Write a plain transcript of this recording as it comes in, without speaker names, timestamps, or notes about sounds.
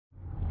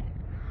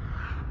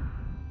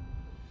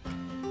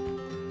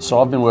So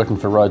I've been working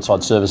for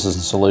Roadside Services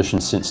and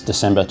Solutions since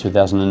December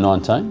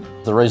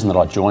 2019. The reason that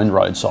I joined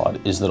Roadside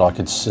is that I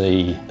could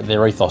see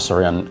their ethos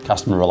around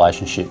customer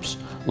relationships,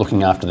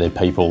 looking after their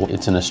people.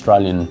 It's an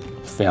Australian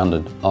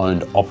founded,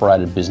 owned,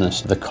 operated business.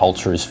 The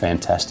culture is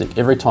fantastic.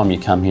 Every time you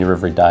come here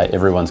every day,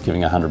 everyone's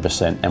giving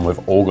 100% and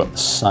we've all got the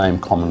same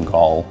common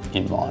goal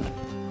in mind.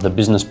 The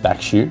business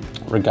backs you,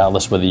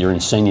 regardless whether you're in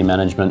senior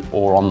management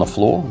or on the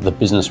floor. The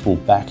business will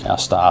back our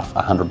staff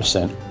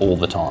 100% all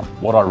the time.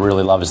 What I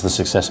really love is the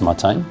success of my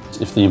team.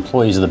 If the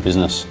employees of the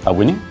business are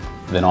winning,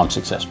 then I'm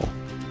successful.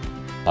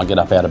 I get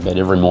up out of bed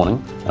every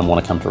morning and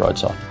want to come to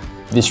Roadside.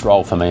 This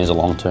role for me is a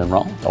long-term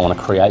role. I want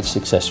to create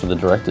success for the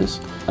directors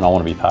and I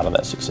want to be part of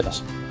that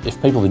success.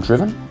 If people are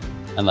driven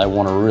and they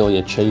want to really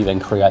achieve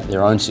and create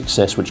their own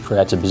success, which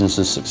creates a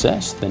business's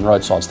success, then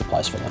Roadside's the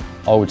place for them.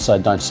 I would say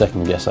don't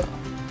second guess it.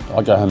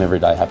 I go home every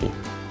day happy.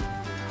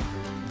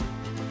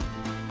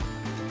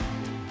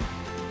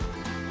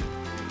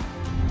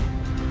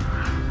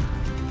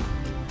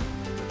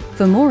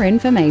 For more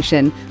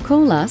information,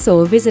 call us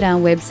or visit our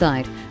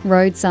website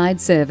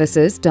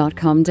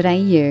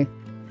roadsideservices.com.au.